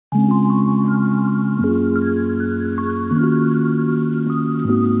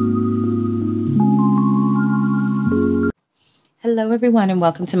Hello everyone and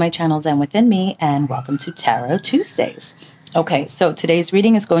welcome to my channel Zen Within Me and welcome to Tarot Tuesdays. Okay, so today's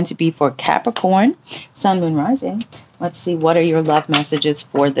reading is going to be for Capricorn, Sun, Moon, Rising. Let's see, what are your love messages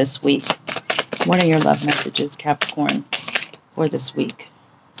for this week? What are your love messages, Capricorn, for this week?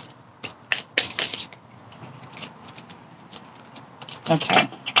 Okay.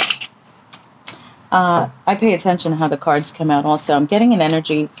 I pay attention to how the cards come out also. I'm getting an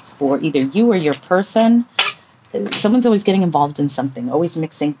energy for either you or your person. Someone's always getting involved in something, always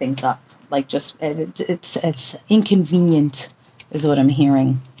mixing things up. Like just, it's inconvenient is what I'm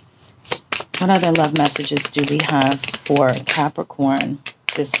hearing. What other love messages do we have for Capricorn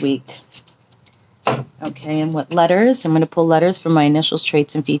this week? Okay, and what letters? I'm going to pull letters from my Initials,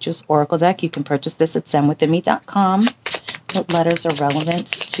 Traits, and Features Oracle deck. You can purchase this at zenwithinme.com. What letters are relevant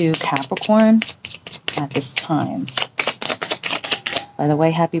to Capricorn at this time? By the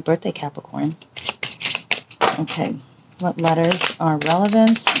way, happy birthday, Capricorn. Okay, what letters are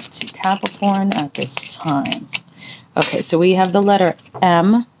relevant to Capricorn at this time? Okay, so we have the letter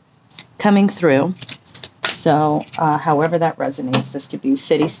M coming through. So, however that resonates, this could be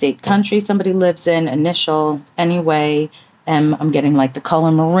city, state, country somebody lives in, initial, anyway. M, I'm getting like the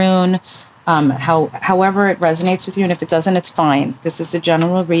color maroon. However it resonates with you, and if it doesn't, it's fine. This is a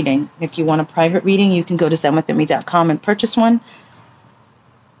general reading. If you want a private reading, you can go to zenwithinme.com and purchase one.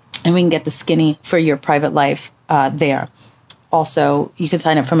 And we can get the skinny for your private life there. Also, you can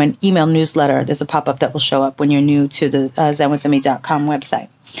sign up for an email newsletter. There's a pop-up that will show up when you're new to the zenwithinme.com website.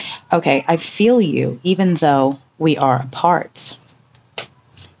 Okay, I feel you, even though we are apart.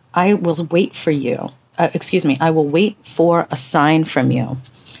 I will wait for you. I will wait for a sign from you.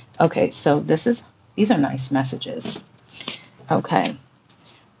 Okay, so these are nice messages. Okay.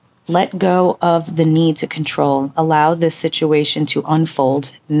 Let go of the need to control. Allow this situation to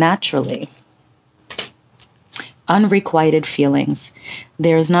unfold naturally. Unrequited feelings.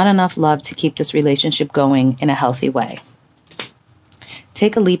 There is not enough love to keep this relationship going in a healthy way.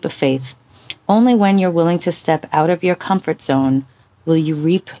 Take a leap of faith. Only when you're willing to step out of your comfort zone will you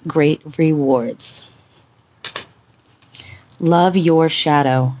reap great rewards. Love your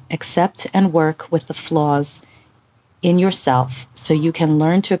shadow. Accept and work with the flaws in yourself so you can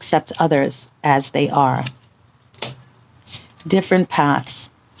learn to accept others as they are. Different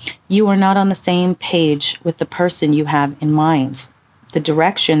paths. You are not on the same page with the person you have in mind. The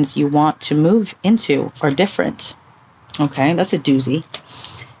directions you want to move into are different. Okay, that's a doozy.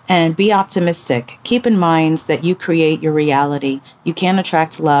 And be optimistic. Keep in mind that you create your reality. You can't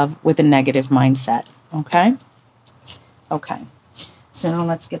attract love with a negative mindset. Okay? Okay. So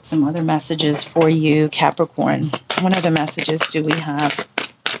let's get some other messages for you, Capricorn. What other messages do we have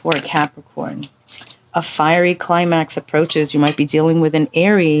for Capricorn? A fiery climax approaches. You might be dealing with an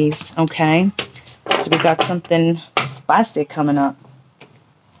Aries, okay? So we got something spicy coming up.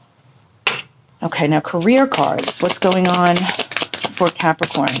 Okay, now career cards. What's going on for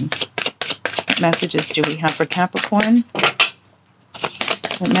Capricorn? What messages do we have for Capricorn?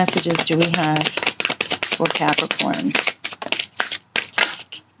 What messages do we have for Capricorn?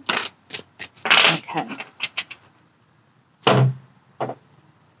 Okay.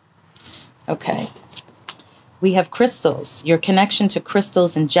 Okay. We have crystals. Your connection to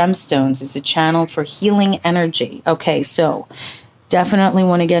crystals and gemstones is a channel for healing energy. Okay, so definitely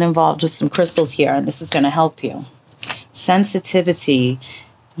want to get involved with some crystals here, and this is going to help you. Sensitivity.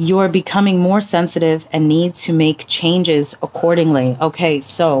 You're becoming more sensitive and need to make changes accordingly. Okay,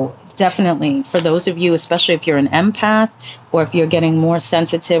 so definitely for those of you, especially if you're an empath or if you're getting more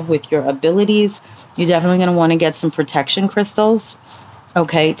sensitive with your abilities, you're definitely going to want to get some protection crystals,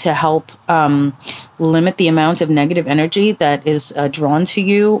 okay, to help limit the amount of negative energy that is drawn to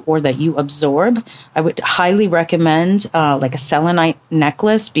you or that you absorb. I would highly recommend like a selenite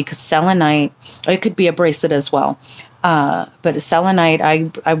necklace, because selenite, it could be a bracelet as well. But a selenite,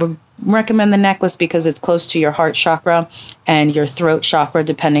 I would recommend the necklace because it's close to your heart chakra and your throat chakra,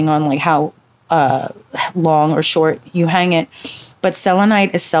 depending on like how long or short you hang it. But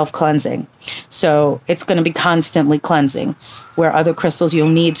selenite is self-cleansing, so it's going to be constantly cleansing, where other crystals you'll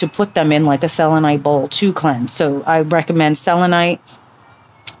need to put them in like a selenite bowl to cleanse. So I recommend selenite,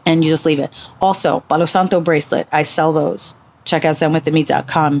 and you just leave it. Also, Palo Santo bracelet, I sell those. Check out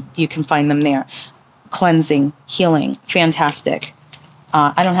zenwithinme.com. You can find them there. Cleansing, healing, fantastic.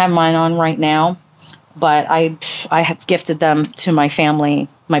 I don't have mine on right now, but I have gifted them to my family,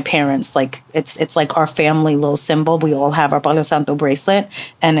 my parents. Like it's like our family little symbol. We all have our Palo Santo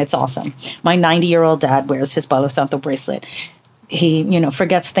bracelet, and it's awesome. My 90-year-old dad wears his Palo Santo bracelet. he,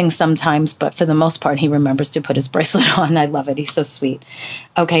 forgets things sometimes, but for the most part, he remembers to put his bracelet on. I love it. He's so sweet.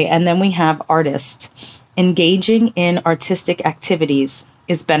 Okay, and then we have artist. Engaging in artistic activities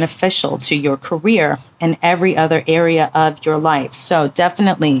is beneficial to your career and every other area of your life. So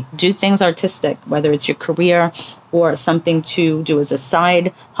definitely do things artistic, whether it's your career or something to do as a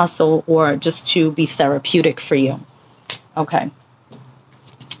side hustle or just to be therapeutic for you. Okay.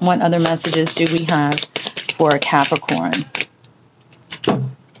 What other messages do we have for Capricorn?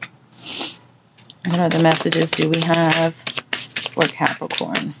 What other messages do we have for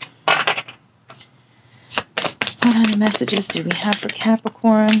Capricorn? What other messages do we have for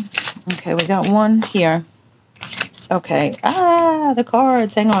Capricorn? Okay, we got one here. Okay. The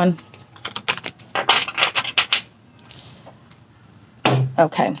cards. Hang on.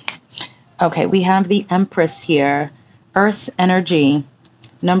 Okay. Okay, we have the Empress here. Earth energy.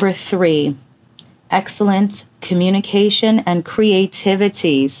 Number 3. Excellent communication and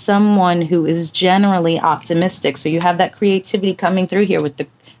creativity. Someone who is generally optimistic. So you have that creativity coming through here with the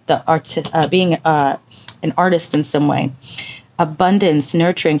art, being an artist in some way. Abundance,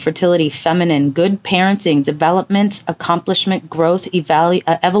 nurturing, fertility, feminine, good parenting, development, accomplishment, growth,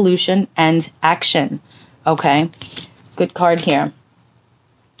 evolution, and action. Okay, good card here.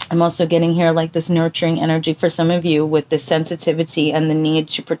 I'm also getting here like this nurturing energy for some of you with the sensitivity and the need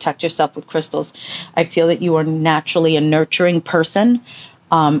to protect yourself with crystals. I feel that you are naturally a nurturing person,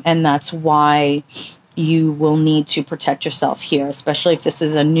 and that's why you will need to protect yourself here, especially if this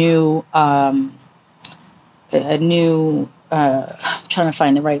is a new, I'm trying to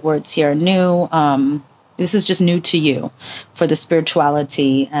find the right words here, this is just new to you for the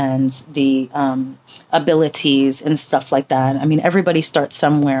spirituality and the abilities and stuff like that. I mean, everybody starts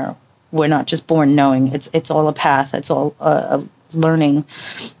somewhere. We're not just born knowing. It's all a path. It's all a learning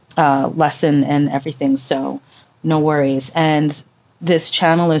lesson and everything. So no worries. And this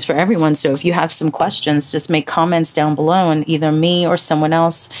channel is for everyone. So if you have some questions, just make comments down below, and either me or someone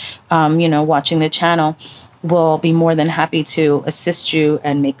else, watching the channel will be more than happy to assist you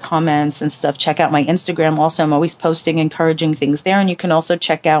and make comments and stuff. Check out my Instagram. Also, I'm always posting encouraging things there. And you can also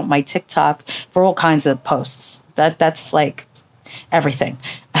check out my TikTok for all kinds of posts. That's like everything.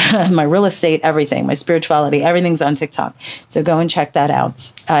 My real estate, everything, my spirituality, everything's on TikTok. So go and check that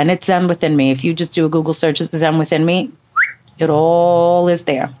out. And it's Zen Within Me. If you just do a Google search, Zen Within Me, it all is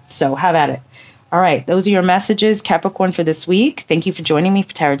there. So have at it. All right. Those are your messages, Capricorn, for this week. Thank you for joining me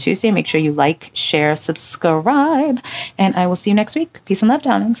for Tarot Tuesday. Make sure you like, share, subscribe, and I will see you next week. Peace and love,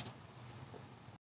 darlings.